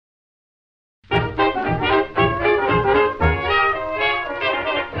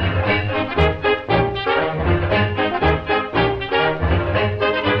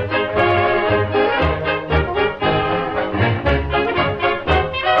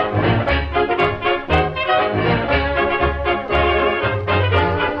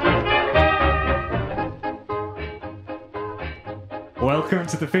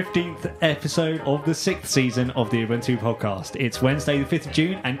the 15th episode of the 6th season of the Ubuntu podcast. It's Wednesday the 5th of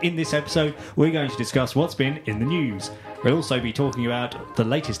June, and in this episode we're going to discuss what's been in the news. We'll also be talking about the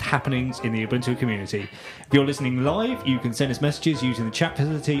latest happenings in the Ubuntu community. If you're listening live, you can send us messages using the chat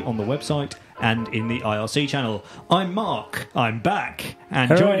facility on the website and in the IRC channel. I'm Mark, I'm back,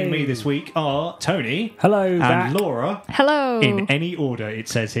 and Hooray. Joining me this week are Tony. Hello, and back. Laura. Hello. In any order, it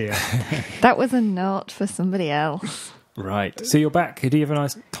says here. That was a note for somebody else. Right. So you're back. Did you have a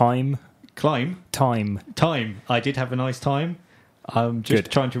nice time? Time. I did have a nice time. I'm just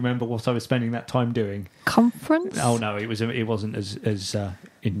Good. trying to remember what I was spending that time doing. Conference? Oh no, it wasn't as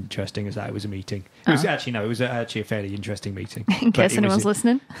interesting as that. It was a meeting. It was actually a fairly interesting meeting. In case anyone's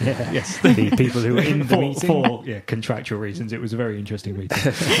listening. Yeah, yes. The people who were in the meeting? For contractual reasons, it was a very interesting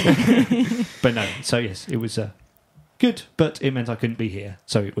meeting. But no, so yes, it was good, but it meant I couldn't be here,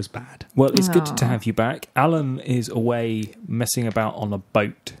 so it was bad. Well, it's good Aw. to have you back. Alan is away messing about on a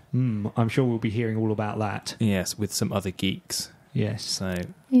boat. I'm sure we'll be hearing all about that. Yes, with some other geeks. Yes. So,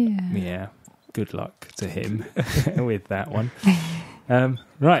 Yeah. good luck to him with that one.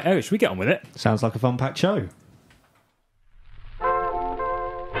 Right, should we get on with it? Sounds like a fun-packed show.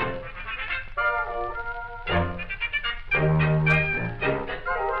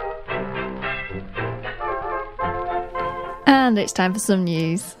 And it's time for some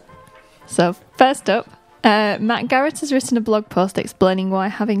news. So, first up, Matt Garrett has written a blog post explaining why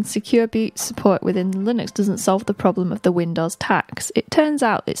having secure boot support within Linux doesn't solve the problem of the Windows tax. It turns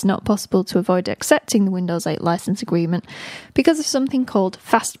out it's not possible to avoid accepting the Windows 8 license agreement because of something called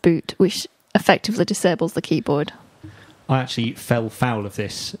fast boot, which effectively disables the keyboard. I actually fell foul of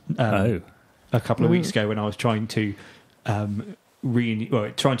this a couple of weeks ago when I was trying to trying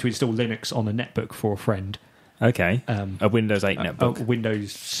to install Linux on a netbook for a friend. Okay. A Windows 8 netbook. A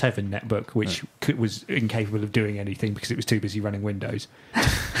Windows 7 netbook, which was incapable of doing anything because it was too busy running Windows.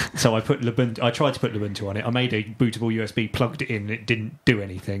 So I tried to put Ubuntu on it. I made a bootable USB, plugged it in, and it didn't do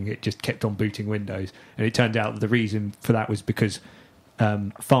anything. It just kept on booting Windows. And it turned out that the reason for that was because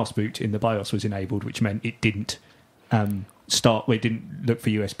fast boot in the BIOS was enabled, which meant it didn't it didn't look for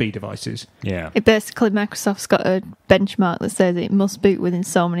USB devices. Yeah. Basically, Microsoft's got a benchmark that says it must boot within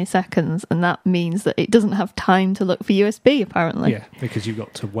so many seconds, and that means that it doesn't have time to look for USB, apparently. Yeah, because you've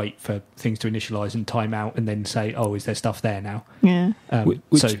got to wait for things to initialise and time out and then say, oh, is there stuff there now? Yeah.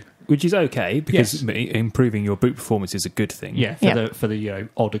 Which is okay, because improving your boot performance is a good thing. Yeah, for the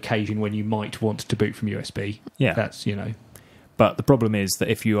odd occasion when you might want to boot from USB. Yeah. That's, But the problem is that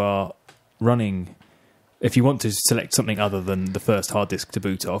if you want to select something other than the first hard disk to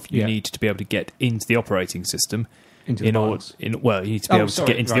boot off, you need to be able to get into the operating system. You need to be able to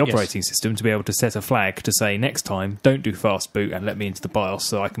get into the operating system to be able to set a flag to say, next time, don't do fast boot and let me into the BIOS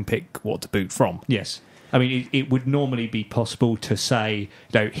so I can pick what to boot from. Yes. I mean, it would normally be possible to say,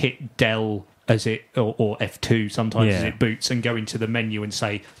 hit Del as it or F2 sometimes as it boots and go into the menu and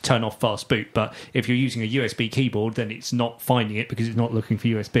say turn off fast boot, but if you're using a USB keyboard then it's not finding it because it's not looking for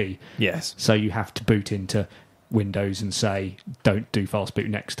USB. Yes. So you have to boot into Windows and say don't do fast boot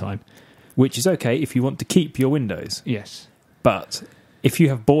next time. Which is okay if you want to keep your Windows. Yes. But if you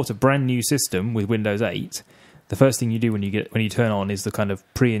have bought a brand new system with Windows 8, the first thing you do when you turn on is the kind of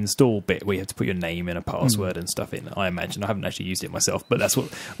pre-install bit where you have to put your name and a password and stuff in. I imagine. I haven't actually used it myself, but that's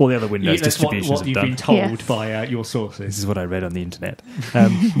what all the other Windows distributions what have you've done. been told by your sources. This is what I read on the internet.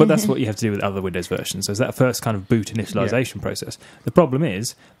 But that's what you have to do with other Windows versions. So it's that first kind of boot initialization process. The problem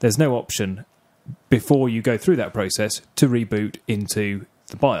is there's no option before you go through that process to reboot into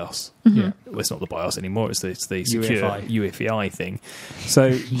the BIOS. Mm-hmm. Yeah, well, it's not the BIOS anymore. It's the secure UEFI thing.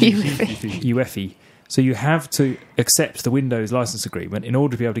 So UEFI. So you have to accept the Windows license agreement in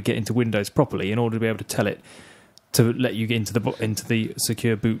order to be able to get into Windows properly, in order to be able to tell it to let you get into the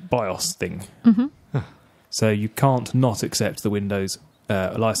secure boot BIOS thing. Mm-hmm. So you can't not accept the Windows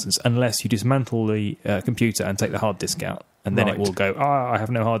license unless you dismantle the computer and take the hard disk out, and then it will go, I have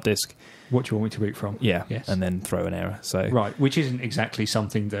no hard disk. What do you want me to boot from? Yeah, yes. And then throw an error. So which isn't exactly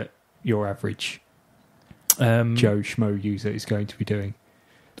something that your average Joe Schmo user is going to be doing.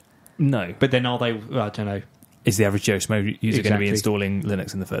 No. But then are they, I don't know. Is the average Joe Schmo user going to be installing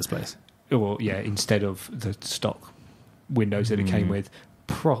Linux in the first place? Well, yeah, instead of the stock Windows that it came with,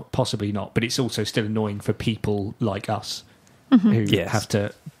 possibly not. But it's also still annoying for people like us who have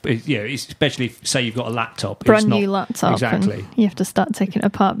to, especially if, say you've got a laptop. Brand new laptop. Exactly. And you have to start taking it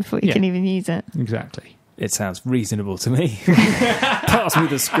apart before you can even use it. Exactly. It sounds reasonable to me. Pass me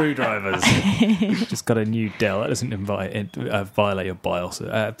the screwdrivers. Just got a new Dell. That doesn't violate your BIOS,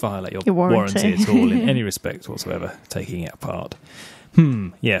 violate your warranty at all in any respect whatsoever, taking it apart.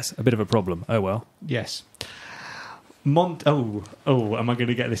 Yes, a bit of a problem. Oh well. Yes. am I going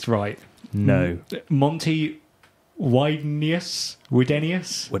to get this right? No. Monty Widenius?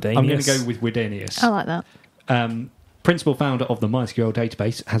 I'm going to go with Widenius. I like that. Principal founder of the MySQL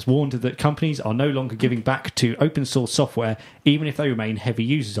database, has warned that companies are no longer giving back to open source software, even if they remain heavy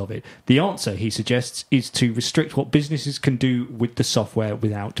users of it. The answer, he suggests, is to restrict what businesses can do with the software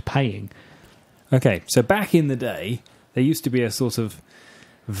without paying. Okay, so back in the day, there used to be a sort of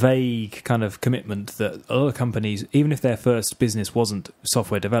vague kind of commitment that a lot of companies, even if their first business wasn't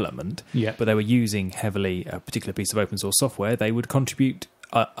software development, but they were using heavily a particular piece of open source software, they would contribute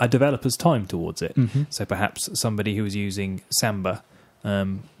a developer's time towards it. Mm-hmm. So perhaps somebody who was using Samba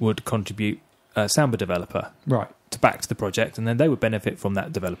would contribute a Samba developer back to the project, and then they would benefit from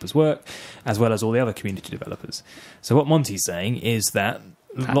that developer's work, as well as all the other community developers. So what Monty's saying is that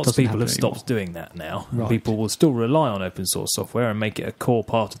lots of people have stopped doing that now. Right. People will still rely on open source software and make it a core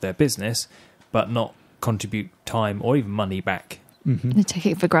part of their business, but not contribute time or even money back. Mm-hmm. They take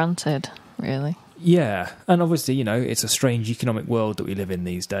it for granted, really. Yeah, and obviously, it's a strange economic world that we live in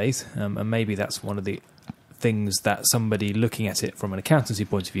these days, and maybe that's one of the things that somebody looking at it from an accountancy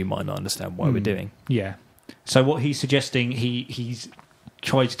point of view might not understand why we're doing. Yeah. So what he's suggesting, he's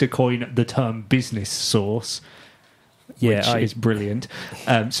tried to coin the term business source, which is brilliant.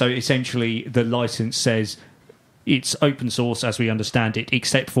 So essentially, the license says it's open source as we understand it,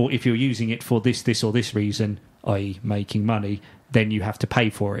 except for if you're using it for this or this reason, i.e. making money, then you have to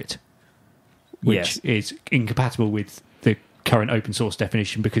pay for it. Which is incompatible with the current open source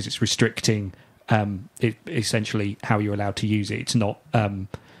definition because it's restricting essentially how you're allowed to use it. It's not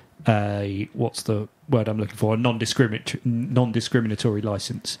what's the word I'm looking for? A non-discriminatory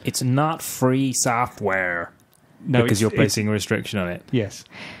license. It's not free software because you're placing a restriction on it. Yes.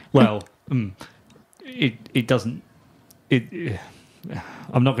 Well, it doesn't. I'm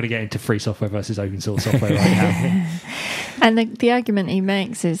not going to get into free software versus open source software right now. And the argument he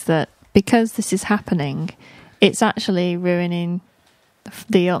makes is that because this is happening, it's actually ruining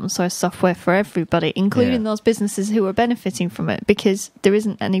the open source software for everybody, including those businesses who are benefiting from it, because there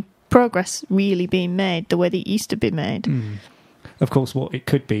isn't any progress really being made the way that it used to be made. Of course, what it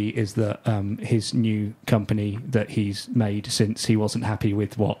could be is that his new company that he's made, since he wasn't happy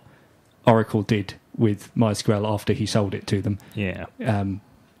with what Oracle did with MySQL after he sold it to them,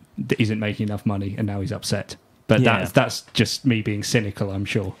 isn't making enough money, and now he's upset. But that's just me being cynical, I'm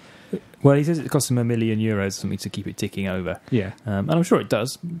sure. Well, he says it costs him €1 million or something to keep it ticking over. Yeah, and I'm sure it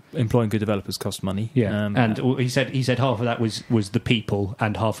does. Employing good developers costs money. Yeah, and he said half of that was the people,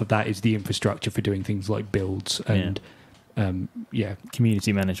 and half of that is the infrastructure for doing things like builds and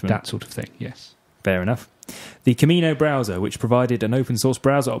community management, that sort of thing. Yes, fair enough. The Camino browser, which provided an open source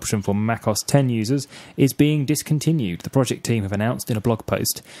browser option for macOS 10 users, is being discontinued. The project team have announced in a blog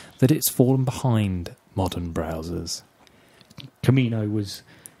post that it's fallen behind modern browsers. Camino was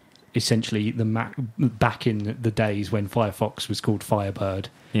essentially the Mac back in the days when Firefox was called Firebird.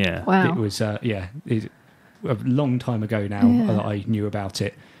 Yeah. Wow. It was a long time ago now that I knew about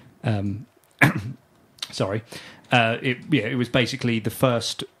it. Sorry. It was basically the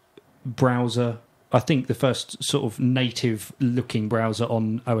first browser, I think the first sort of native looking browser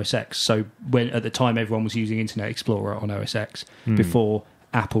on OS X. So when at the time everyone was using Internet Explorer on OS X before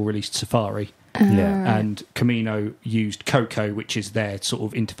Apple released Safari. And Camino used Cocoa, which is their sort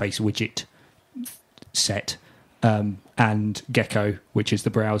of interface widget set, and Gecko, which is the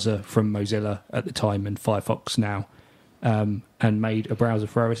browser from Mozilla at the time and Firefox now, and made a browser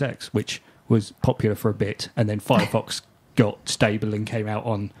for OS X, which was popular for a bit, and then Firefox got stable and came out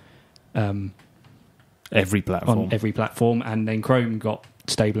on every platform, and then Chrome got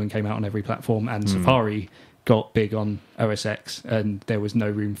stable and came out on every platform, and Safari got big on OS X, and there was no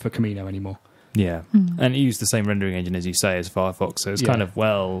room for Camino anymore. Yeah, and it used the same rendering engine, as you say, as Firefox, so it's kind of,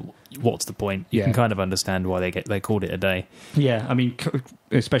 well, what's the point? You can kind of understand why they called it a day. Yeah, I mean,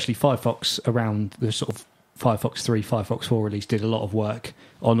 especially Firefox around the sort of Firefox 3, Firefox 4 release did a lot of work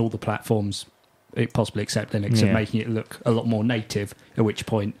on all the platforms, possibly except Linux, and making it look a lot more native, at which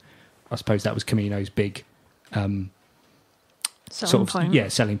point, I suppose that was Camino's big selling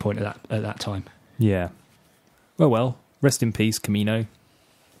point at that time. Yeah. Well, rest in peace, Camino.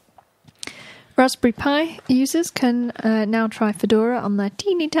 Raspberry Pi users can now try Fedora on their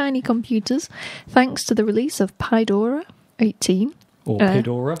teeny tiny computers thanks to the release of Pidora 18. Or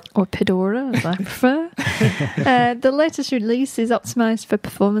Pidora. Or Pidora, as I prefer. The latest release is optimised for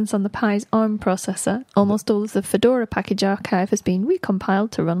performance on the Pi's ARM processor. Almost all of the Fedora package archive has been recompiled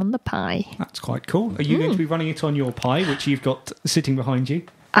to run on the Pi. That's quite cool. Are you going to be running it on your Pi, which you've got sitting behind you?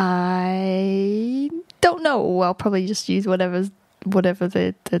 I don't know. I'll probably just use whatever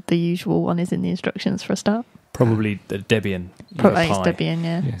the usual one is in the instructions for a start. Probably the Debian. Probably it's Debian,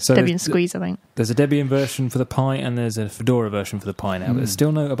 yeah. So Debian Squeeze, I think. There's a Debian version for the Pi and there's a Fedora version for the Pi now, but there's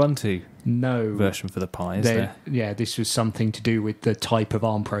still no Ubuntu version for the Pi, is there? Yeah, this was something to do with the type of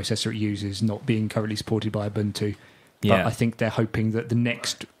ARM processor it uses not being currently supported by Ubuntu. But I think they're hoping that the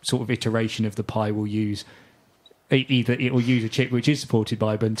next sort of iteration of the Pi will use either it will use a chip which is supported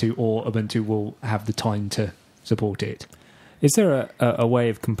by Ubuntu, or Ubuntu will have the time to support it. Is there a way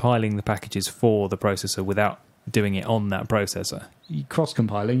of compiling the packages for the processor without doing it on that processor?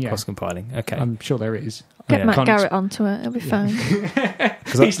 Cross-compiling, yeah. Cross-compiling, okay. I'm sure there is. Get Matt Garrett onto it, it'll be fine.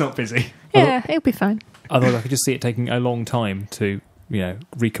 He's not busy. Yeah, it'll be fine. Otherwise, I could just see it taking a long time to,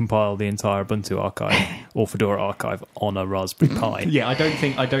 recompile the entire Ubuntu archive or Fedora archive on a Raspberry Pi. Yeah, I don't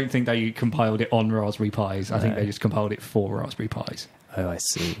think they compiled it on Raspberry Pis. I think they just compiled it for Raspberry Pis. Oh, I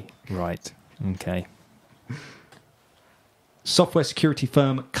see. Right. Okay. Software security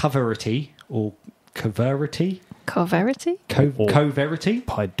firm Coverity, or Coverity? Coverity? Coverity?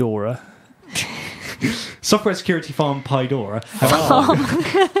 Pydora. Software security firm Pydora.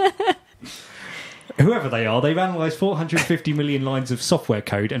 Whoever they are, they've analysed 450 million lines of software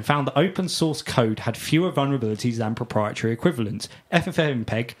code and found that open source code had fewer vulnerabilities than proprietary equivalents.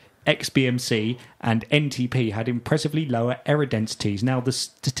 FFmpeg, XBMC and NTP had impressively lower error densities. Now, the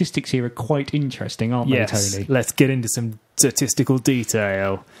statistics here are quite interesting, aren't they, Tony? Let's get into some statistical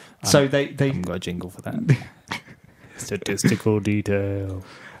detail. So I haven't got a jingle for that. Statistical detail.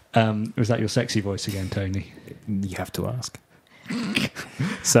 Was that your sexy voice again, Tony? You have to ask.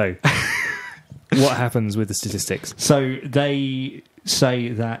 So, what happens with the statistics? So they say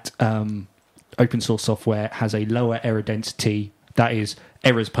that open source software has a lower error density, that is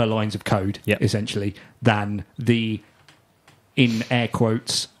errors per lines of code, essentially, than the, in air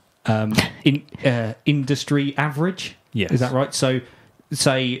quotes, industry average. Yes. Is that right? So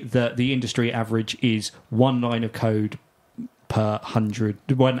say that the industry average is one line of code per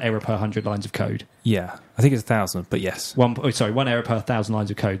 100, one error per 100 lines of code. Yeah, I think it's 1,000, but yes. One error per 1,000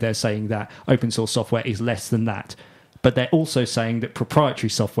 lines of code. They're saying that open source software is less than that. But they're also saying that proprietary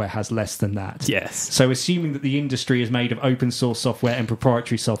software has less than that. Yes. So assuming that the industry is made of open source software and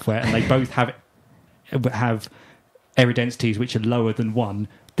proprietary software, and they both have error densities which are lower than 1,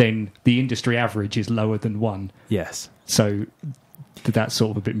 then the industry average is lower than 1. Yes. So that's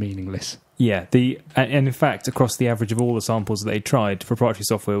sort of a bit meaningless. Yeah, and in fact, across the average of all the samples that they tried, proprietary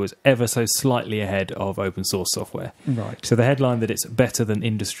software was ever so slightly ahead of open source software. Right. So the headline that it's better than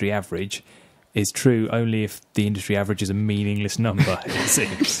industry average is true only if the industry average is a meaningless number, it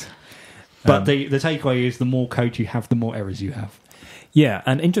seems. But the takeaway is the more code you have, the more errors you have. Yeah,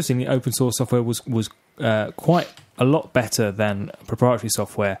 and interestingly, open source software was quite a lot better than proprietary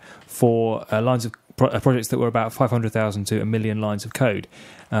software for lines of projects that were about 500,000 to 1 million lines of code.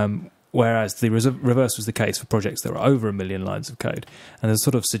 Whereas the reverse was the case for projects that were over 1 million lines of code. And there's a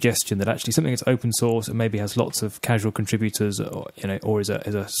sort of suggestion that actually something that's open source and maybe has lots of casual contributors, or is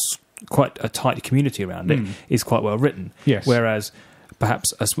a quite a tight community around it, is quite well written. Yes. Whereas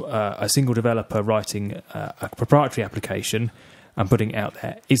perhaps a single developer writing a proprietary application and putting it out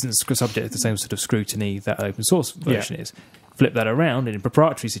there isn't subject to the same sort of scrutiny that an open source version is. Flip that around, in a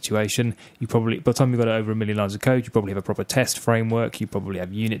proprietary situation, you probably, by the time you've got over 1 million lines of code, you probably have a proper test framework, you probably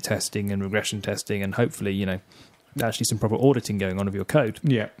have unit testing and regression testing, and hopefully, actually some proper auditing going on of your code.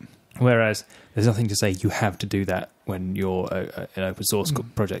 Yeah. Whereas there's nothing to say you have to do that when you're an open source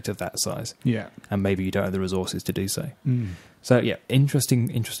project of that size. Yeah. And maybe you don't have the resources to do so. So, yeah,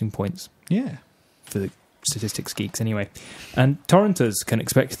 interesting points. Yeah. For the statistics geeks anyway. And torrenters can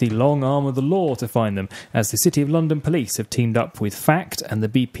expect the long arm of the law to find them, as the City of London Police have teamed up with FACT and the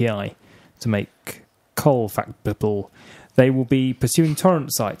BPI to make Colfactable. They will be pursuing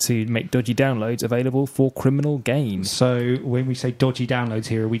torrent sites who make dodgy downloads available for criminal gain. So when we say dodgy downloads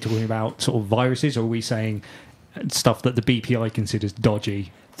here, are we talking about sort of viruses, or are we saying stuff that the BPI considers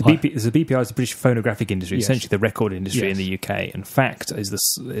dodgy? The BPI is the British phonographic industry, essentially the record industry in the UK, and FACT is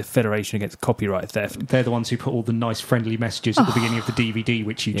the Federation Against Copyright Theft. They're the ones who put all the nice friendly messages at the beginning of the DVD,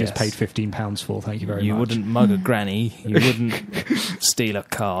 which you just paid £15 for. Thank you very much. You wouldn't mug a granny, you wouldn't steal a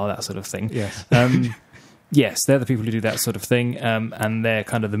car, that sort of thing. Yes. Yes, they're the people who do that sort of thing, and they're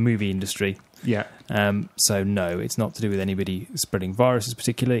kind of the movie industry. Yeah. So no, it's not to do with anybody spreading viruses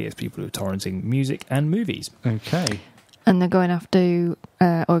particularly, it's people who are torrenting music and movies. Okay. And they're going after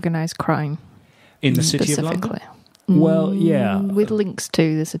organised crime. In the City of London? Well, yeah. With links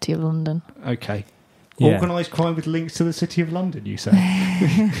to the City of London. Okay. Yeah. Organised crime with links to the City of London, you say?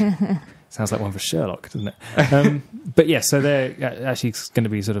 Sounds like one for Sherlock, doesn't it? But yeah, so they're actually going to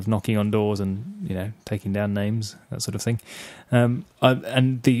be sort of knocking on doors and, taking down names, that sort of thing. And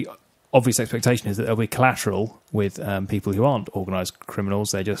the obvious expectation is that there'll be collateral with people who aren't organised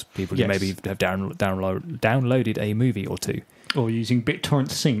criminals. They're just people who maybe have downloaded a movie or two. Or using BitTorrent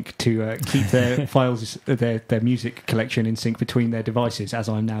Sync to keep their files, their music collection in sync between their devices, as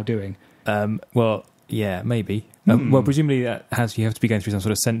I'm now doing. Well, yeah, maybe. Well, presumably you have to be going through some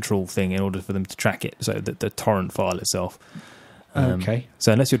sort of central thing in order for them to track it, so that the torrent file itself. Okay.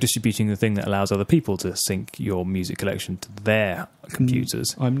 So unless you're distributing the thing that allows other people to sync your music collection to their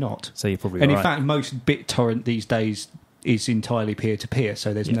computers, I'm not. So you're probably and right. in fact, most BitTorrent these days is entirely peer-to-peer,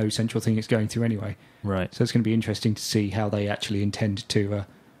 so there's no central thing it's going through anyway. Right. So it's going to be interesting to see how they actually intend to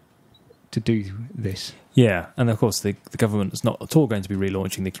do this. Yeah, and of course the government is not at all going to be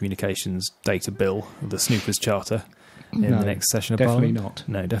relaunching the communications data bill, the Snoopers Charter, in the next session of definitely Parliament.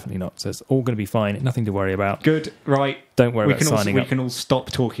 not. No, definitely not. So it's all going to be fine. Nothing to worry about. Good, right. Don't worry about signing up. We can all stop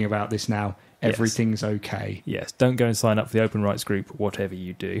talking about this now. Everything's okay. Yes, don't go and sign up for the Open Rights Group, whatever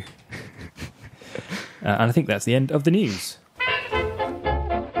you do. And I think that's the end of the news.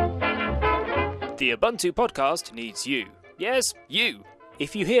 The Ubuntu podcast needs you. Yes, you.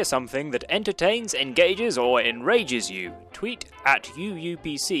 If you hear something that entertains, engages, or enrages you, tweet at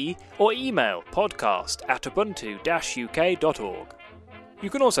UUPC or email podcast@ubuntu-uk.org. You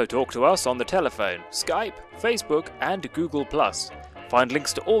can also talk to us on the telephone, Skype, Facebook, and Google+. Find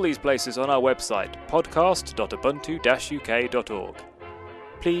links to all these places on our website, podcast.ubuntu-uk.org.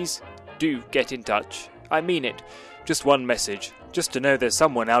 Please do get in touch. I mean it. Just one message, just to know there's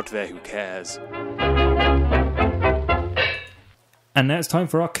someone out there who cares. And now it's time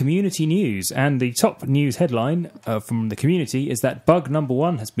for our community news. And the top news headline from the community is that bug number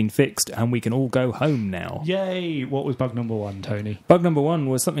 1 has been fixed and we can all go home now. Yay! What was bug number 1, Tony? Bug number 1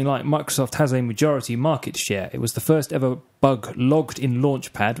 was something like Microsoft has a majority market share. It was the first ever bug logged in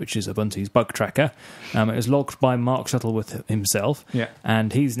Launchpad, which is Ubuntu's bug tracker. It was logged by Mark Shuttleworth himself. Yeah.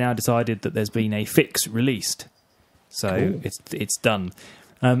 And he's now decided that there's been a fix released. So Cool. it's done.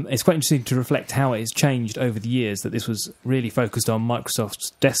 It's quite interesting to reflect how it has changed over the years, that this was really focused on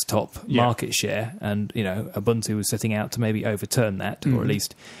Microsoft's desktop market share, and Ubuntu was setting out to maybe overturn that, or at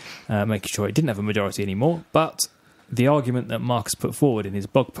least making sure it didn't have a majority anymore. But the argument that Mark has put forward in his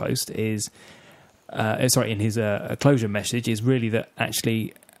blog post in his closure message, is really that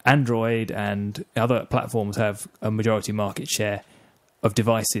actually Android and other platforms have a majority market share of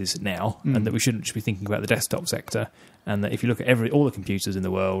devices now, and that we shouldn't just be thinking about the desktop sector, and that if you look at all the computers in the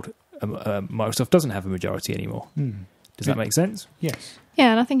world, Microsoft doesn't have a majority anymore. Does that make sense? Yes.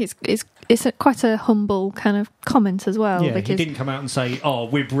 Yeah, and I think it's quite a humble kind of comment as well. Yeah, because he didn't come out and say, "Oh,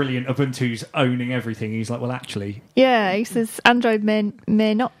 we're brilliant. Ubuntu's owning everything." He's like, "Well, actually." Yeah, he says Android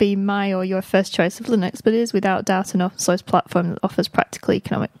may not be my or your first choice of Linux, but it is without doubt an open source platform that offers practical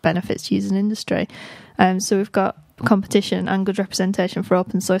economic benefits to users and industry. So we've got competition and good representation for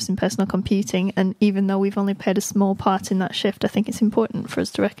open source in personal computing, and even though we've only played a small part in that shift, I think it's important for us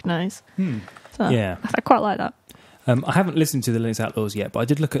to recognise. So Yeah. I quite like that. I haven't listened to the Linux Outlaws yet, but I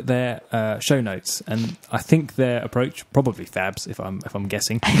did look at their show notes, and I think their approach, probably Fabs, if I'm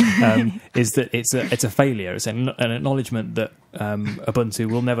guessing, is that it's a failure. It's an acknowledgement that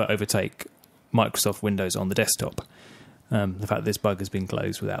Ubuntu will never overtake Microsoft Windows on the desktop. The fact that this bug has been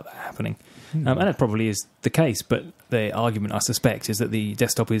closed without that happening. And it probably is the case, but the argument, I suspect, is that the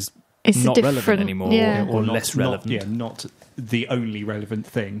desktop is not relevant anymore, or less relevant. Not the only relevant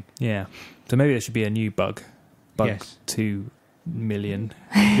thing. Yeah. So maybe there should be a new bug. Bug Yes.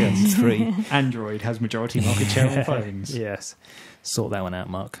 2,000,003. Android has majority market share on phones. Yes. Sort that one out,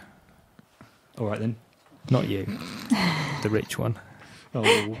 Mark. All right, then. Not you. The rich one.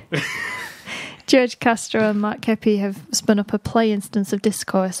 Oh. George Castro and Mark Kepi have spun up a Play instance of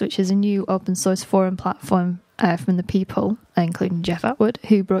Discourse, which is a new open source forum platform from the people, including Jeff Atwood,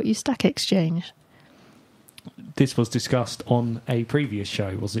 who brought you Stack Exchange. This was discussed on a previous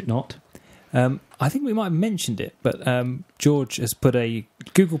show, was it not? I think we might have mentioned it, but George has put a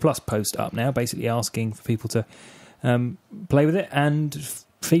Google Plus post up now, basically asking for people to play with it and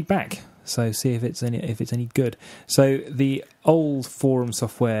feedback. So see if it's any good. So the old forum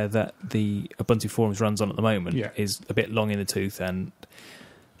software that the Ubuntu forums runs on at the moment is a bit long in the tooth and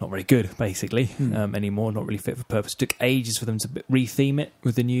not very good, basically, anymore. Not really fit for purpose. It took ages for them to retheme it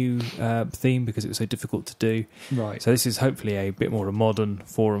with the new theme because it was so difficult to do. Right. So this is hopefully a bit more a modern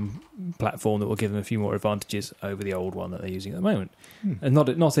forum platform that will give them a few more advantages over the old one that they're using at the moment. And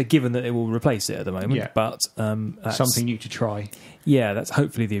not a given that it will replace it at the moment, but that's something new to try. Yeah, that's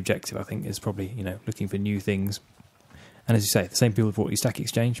hopefully the objective. I think is probably looking for new things. And as you say, the same people have brought you Stack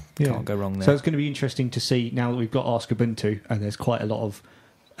Exchange. Can't go wrong there. So it's going to be interesting to see now that we've got Ask Ubuntu, and there's quite a lot of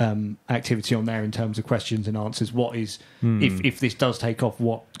activity on there in terms of questions and answers. What is if this does take off,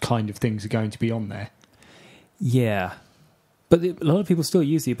 what kind of things are going to be on there? Yeah. But a lot of people still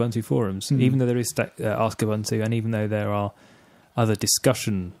use the Ubuntu forums, even though there is Ask Ubuntu, and even though there are other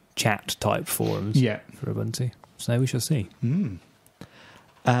discussion chat type forums for Ubuntu. So we shall see.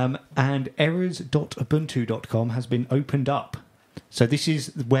 And errors.ubuntu.com has been opened up. So this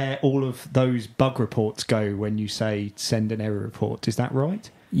is where all of those bug reports go when you say send an error report. Is that right?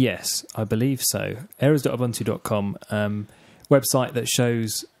 Yes, I believe so. Errors.ubuntu.com, website that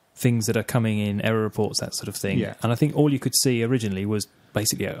shows things that are coming in, error reports, that sort of thing. Yeah. And I think all you could see originally was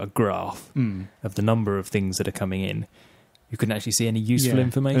basically a graph of the number of things that are coming in. You couldn't actually see any useful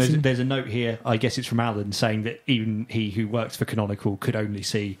information. There's a note here, I guess it's from Alan, saying that even he who works for Canonical could only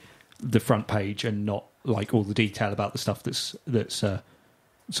see the front page and not like all the detail about the stuff that's sort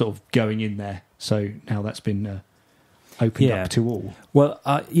of going in there. So now that's been opened up to all. Well,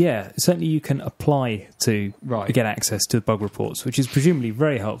 certainly you can apply to get access to the bug reports, which is presumably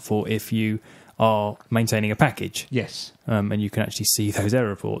very helpful if you are maintaining a package. Yes. And you can actually see those error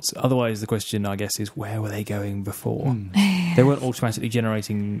reports. Otherwise, the question, I guess, is where were they going before? They weren't automatically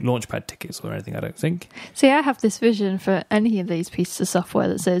generating Launchpad tickets or anything, I don't think. See, I have this vision for any of these pieces of software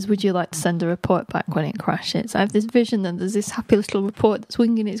that says, would you like to send a report back when it crashes? I have this vision that there's this happy little report that's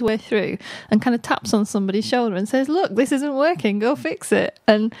winging its way through and kind of taps on somebody's shoulder and says, look, this isn't working, go fix it.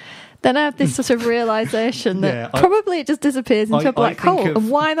 And then I have this sort of realisation that probably it just disappears into a black hole,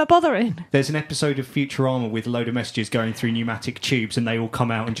 and why am I bothering? There's an episode of Futurama with a load of messages going through pneumatic tubes, and they all come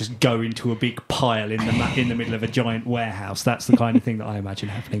out and just go into a big pile in the middle of a giant warehouse. That's the kind of thing that I imagine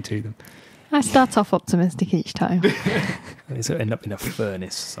happening to them. I start off optimistic each time. They sort of end up in a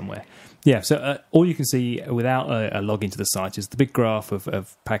furnace somewhere. Yeah, so all you can see without a login to the site is the big graph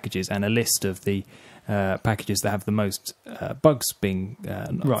of packages and a list of the packages that have the most bugs being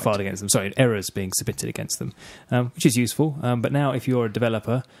filed against them. Sorry, errors being submitted against them, which is useful. But now if you're a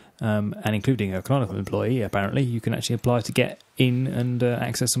developer, and including a Canonical employee, apparently, you can actually apply to get in and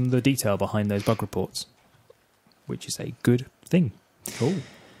access some of the detail behind those bug reports, which is a good thing. Cool.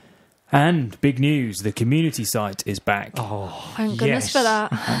 And big news, the community site is back. Oh, thank goodness for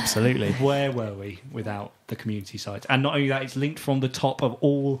that. Absolutely. Where were we without the community site? And not only that, it's linked from the top of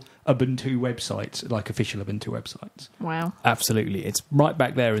all Ubuntu websites, like official Ubuntu websites. Wow. Absolutely. It's right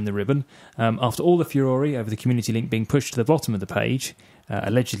back there in the ribbon. After all the furore over the community link being pushed to the bottom of the page,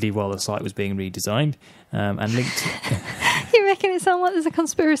 allegedly while the site was being redesigned, and linked... You reckon it sounds like there's a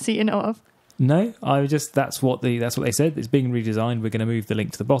conspiracy you know of? No, that's what they said. It's being redesigned. We're going to move the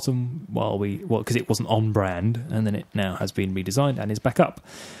link to the bottom because it wasn't on brand, and then it now has been redesigned and is back up.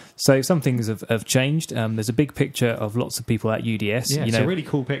 So some things have changed. There's a big picture of lots of people at UDS. Yeah, it's a really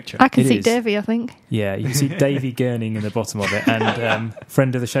cool picture. I can see Davey, I think. Yeah, you can see Davey Gurning in the bottom of it, and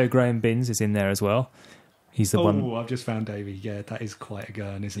friend of the show Graham Binns is in there as well. He's the one. Oh, I've just found Davey. Yeah, that is quite a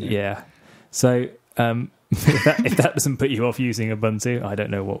gurn, isn't it? Yeah. So. If that doesn't put you off using Ubuntu, I don't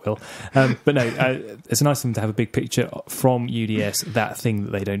know what will. But no, it's a nice thing to have a big picture from UDS, that thing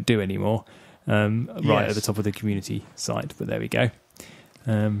that they don't do anymore, right at the top of the community site. But there we go.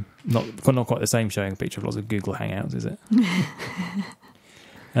 Not quite the same showing a picture of lots of Google Hangouts, is it?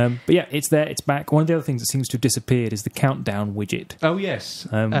 But yeah, it's there, it's back. One of the other things that seems to have disappeared is the countdown widget. Oh, yes.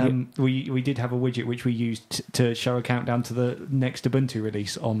 We did have a widget which we used to show a countdown to the next Ubuntu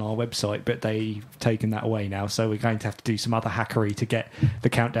release on our website, but they've taken that away now, so we're going to have to do some other hackery to get the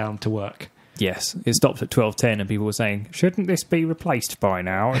countdown to work. Yes, it stopped at 12:10, and people were saying, shouldn't this be replaced by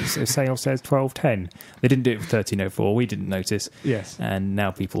now? Sale says 12:10. They didn't do it for 13:04. We didn't notice. Yes. And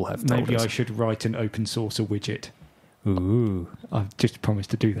now people have told us. Maybe I should write an open source widget. Ooh. I've just promised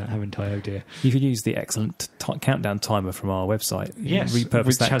to do that, haven't I? Oh dear. You could use the excellent countdown timer from our website. Yes, repurpose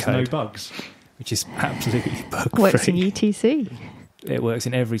which that has code, no bugs. Which is absolutely bug-free. Works in UTC. It works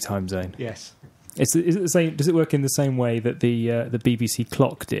in every time zone. Yes. Is it the same? Does it work in the same way that the BBC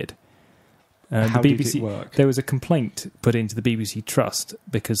clock did? How did it work? There was a complaint put into the BBC Trust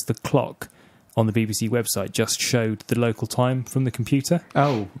because the clock on the BBC website just showed the local time from the computer.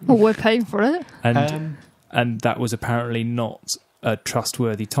 Oh. Well, we're paying for it. And that was apparently not a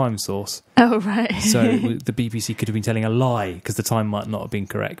trustworthy time source. Oh, right. So the BBC could have been telling a lie because the time might not have been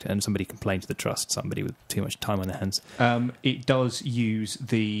correct, and somebody complained to the Trust, somebody with too much time on their hands. It does use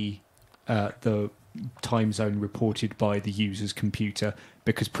the time zone reported by the user's computer,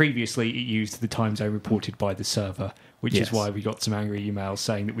 because previously it used the time zone reported by the server, which is why we got some angry emails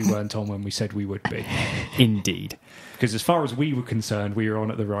saying that we weren't on when we said we would be. Indeed. Because as far as we were concerned, we were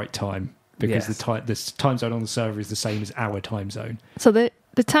on at the right time. Because the time zone on the server is the same as our time zone. So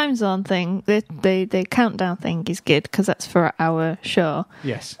the time zone thing, the countdown thing is good because that's for our show.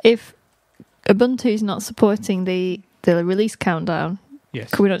 Yes. If Ubuntu's not supporting the release countdown,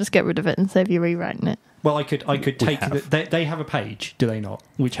 yes, could we not just get rid of it and save you rewriting it? Well, I could take they have a page, do they not,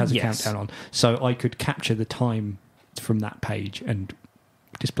 which has a Yes. countdown on. So I could capture the time from that page and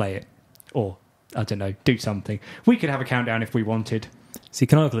display it, or I don't know, do something. We could have a countdown if we wanted. See,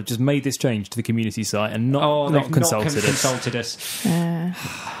 Canonical have just made this change to the community site and not consulted us. I'm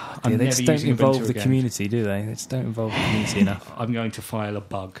They never just don't using involve Ubuntu the again. community, do they? They just don't involve the community enough. I'm going to file a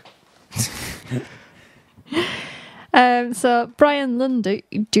bug. So Brian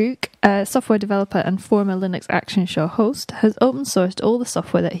Lunduke, a software developer and former Linux Action Show host, has open sourced all the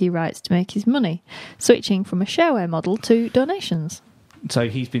software that he writes to make his money, switching from a shareware model to donations. So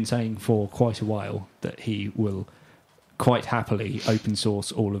he's been saying for quite a while that he will quite happily open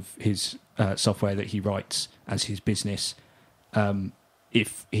source all of his software that he writes as his business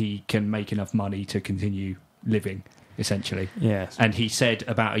if he can make enough money to continue living, essentially. Yes. And he said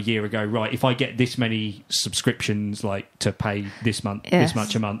about a year ago, right, if I get this many subscriptions, like to pay this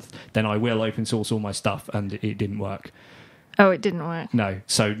much a month, then I will open source all my stuff, and it didn't work. Oh, it didn't work. No.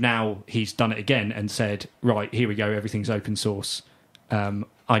 So now he's done it again and said, right, here we go, everything's open source.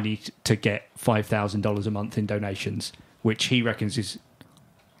 I need to get $5,000 a month in donations, which he reckons is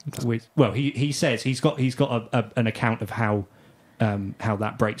well. He says he's got an account of how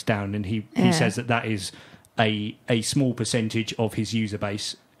that breaks down, and he says that is a small percentage of his user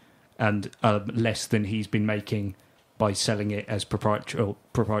base, and less than he's been making by selling it as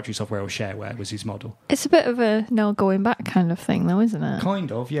proprietary software or shareware was his model. It's a bit of a no going back kind of thing, though, isn't it?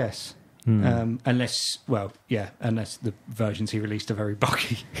 Kind of, yes. Unless the versions he released are very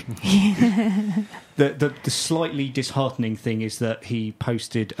buggy. The slightly disheartening thing is that he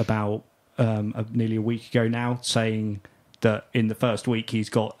posted about nearly a week ago now saying that in the first week he's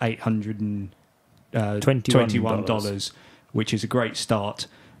got $821, which is a great start.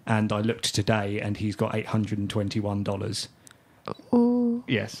 And I looked today and he's got $821. Ooh.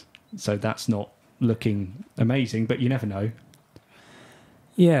 Yes. So that's not looking amazing, but you never know.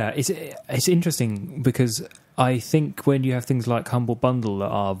 Yeah, it's interesting because I think when you have things like Humble Bundle that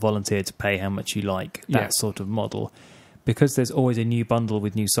are volunteer to pay how much you like, that sort of model, because there's always a new bundle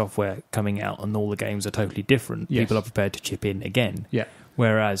with new software coming out and all the games are totally different, people are prepared to chip in again. Yeah.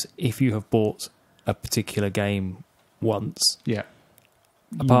 Whereas if you have bought a particular game once,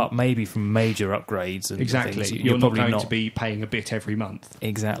 apart maybe from major upgrades and exactly, things, you're probably not going to be paying a bit every month.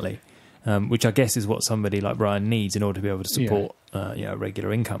 Exactly. Which I guess is what somebody like Brian needs in order to be able to support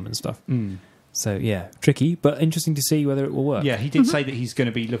regular income and stuff. So, tricky, but interesting to see whether it will work. Yeah, he did say that he's going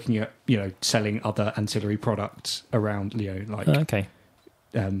to be looking at, selling other ancillary products around,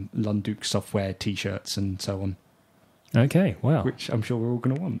 Lunduke software, T-shirts and so on. Okay, wow. Which I'm sure we're all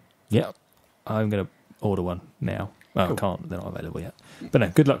going to want. Yeah, I'm going to order one now. Well, cool. I can't, they're not available yet. But no,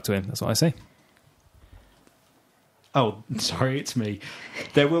 good luck to him, that's what I say. Oh, sorry, it's me.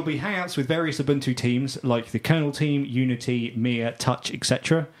 There will be hangouts with various Ubuntu teams like the kernel team, Unity, Mia, Touch,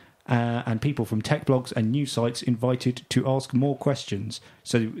 etc. And people from tech blogs and news sites invited to ask more questions.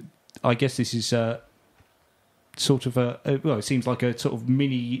 So I guess this is sort of it seems like a sort of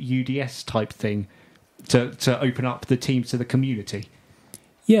mini UDS type thing to open up the teams to the community.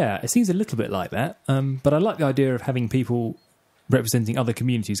 Yeah, it seems a little bit like that. But I like the idea of having people representing other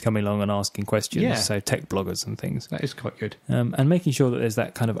communities coming along and asking questions, so tech bloggers and things. That is quite good. And making sure that there's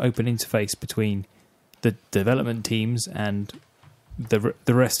that kind of open interface between the development teams and the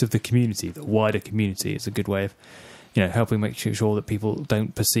rest of the community, the wider community, is a good way of helping make sure that people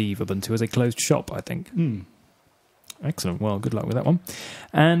don't perceive Ubuntu as a closed shop, I think. Excellent. Well, good luck with that one.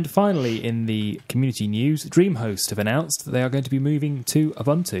 And finally, in the community news, DreamHost have announced that they are going to be moving to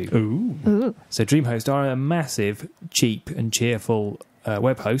Ubuntu. Ooh. So DreamHost are a massive, cheap and cheerful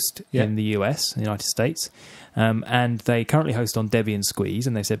web host in the US, the United States. And they currently host on Debian Squeeze,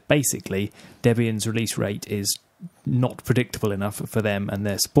 and they said basically Debian's release rate is not predictable enough for them and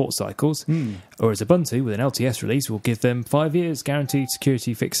their support cycles, whereas Ubuntu with an LTS release will give them 5 years guaranteed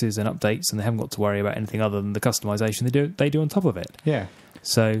security fixes and updates, and they haven't got to worry about anything other than the customization they do on top of it. Yeah,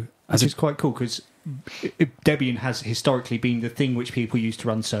 so which is quite cool because Debian has historically been the thing which people use to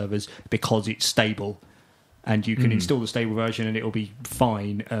run servers because it's stable, and you can install the stable version and it will be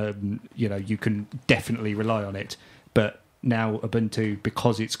fine. You can definitely rely on it, but now Ubuntu,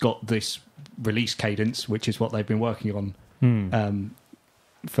 because it's got this release cadence, which is what they've been working on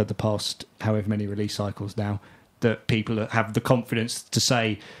for the past however many release cycles now, that people have the confidence to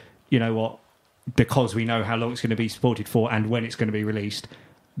say, you know what, because we know how long it's going to be supported for and when it's going to be released,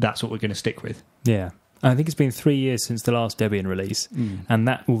 that's what we're going to stick with. Yeah. I think it's been 3 years since the last Debian release, and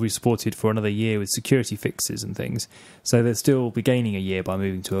that will be supported for another year with security fixes and things. So they'll still be gaining a year by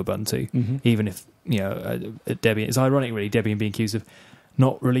moving to Ubuntu, even if Debian. It's ironic, really, Debian being accused of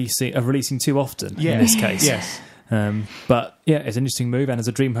releasing too often in this case. Yes. But yeah, it's an interesting move, and as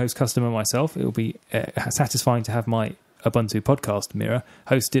a DreamHost customer myself, it will be satisfying to have my Ubuntu podcast mirror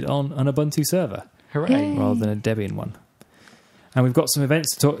hosted on an Ubuntu server. Hooray! Rather than a Debian one. And we've got some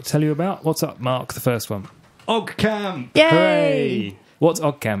events to tell you about. What's up, Mark, the first one? OggCamp! Yay! Hooray! What's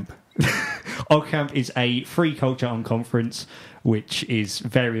OggCamp? OggCamp is a free culture conference which is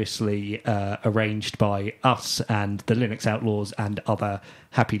variously arranged by us and the Linux Outlaws and other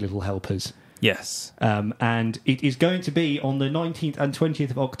happy little helpers. Yes. And it is going to be on the 19th and 20th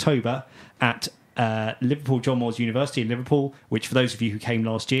of October at Liverpool John Moores University in Liverpool, which for those of you who came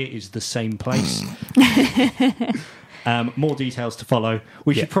last year is the same place. More details to follow.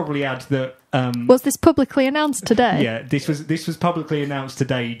 We should probably add that. Was this publicly announced today? Yeah, this was publicly announced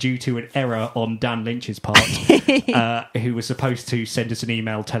today due to an error on Dan Lynch's part, who was supposed to send us an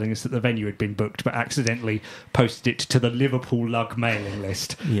email telling us that the venue had been booked, but accidentally posted it to the Liverpool Lug mailing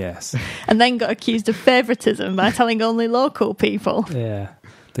list. Yes. And then got accused of favouritism by telling only local people. Yeah.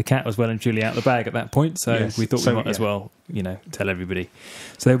 The cat was well and truly out of the bag at that point, so we thought we might as well, tell everybody.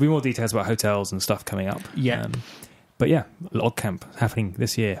 So there'll be more details about hotels and stuff coming up. Yeah. But yeah, OggCamp happening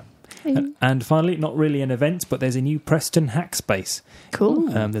this year. And finally, not really an event, but there's a new Preston Hackspace. Cool.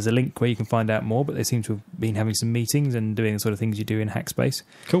 There's a link where you can find out more, but they seem to have been having some meetings and doing the sort of things you do in Hackspace.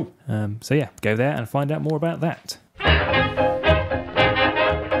 Cool. So yeah, go there and find out more about that.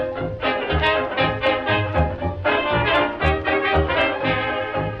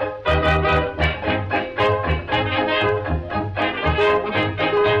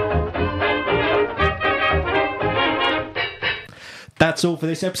 That's all for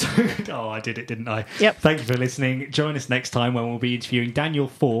this episode. Oh, I did it, didn't I? Yep. Thank you for listening. Join us next time when we'll be interviewing Daniel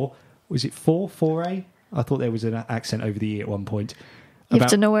 4. Was it 4? 4A? I thought there was an accent over the E at one point. You have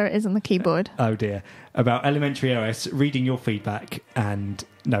to know where it is on the keyboard. Oh, dear. About Elementary OS, reading your feedback, and...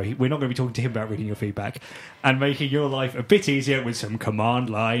 No, we're not going to be talking to him about reading your feedback, and making your life a bit easier with some command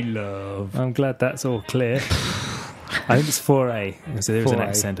line love. I'm glad that's all clear. I think it's 4A, so there is an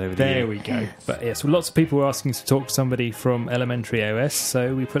accent over the There we go. But yes, lots of people were asking us to talk to somebody from Elementary OS,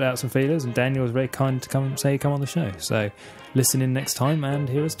 so we put out some feelers, and Daniel was very kind to come on the show. So listen in next time and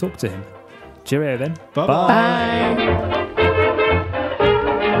hear us talk to him. Cheerio then. Bye-bye. Bye.